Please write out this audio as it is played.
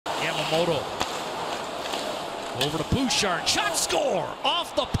Yamamoto. Over to Bouchard. Shot, score!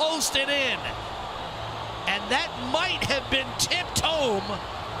 Off the post and in. And that might have been tipped home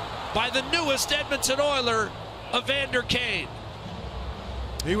by the newest Edmonton Oiler, Evander Kane.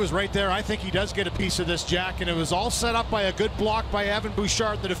 He was right there. I think he does get a piece of this, Jack, and it was all set up by a good block by Evan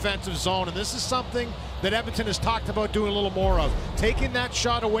Bouchard in the defensive zone. And this is something that Edmonton has talked about doing a little more of. Taking that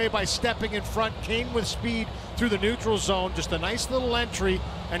shot away by stepping in front. Kane with speed through the neutral zone. Just a nice little entry,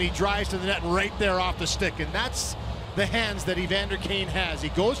 and he drives to the net right there off the stick. And that's the hands that Evander Kane has. He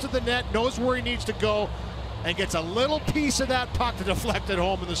goes to the net, knows where he needs to go, and gets a little piece of that puck to deflect it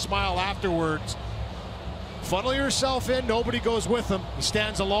home, and the smile afterwards. Funnel yourself in, nobody goes with him. He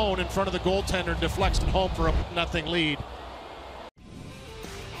stands alone in front of the goaltender and deflects it home for a 0-0 lead.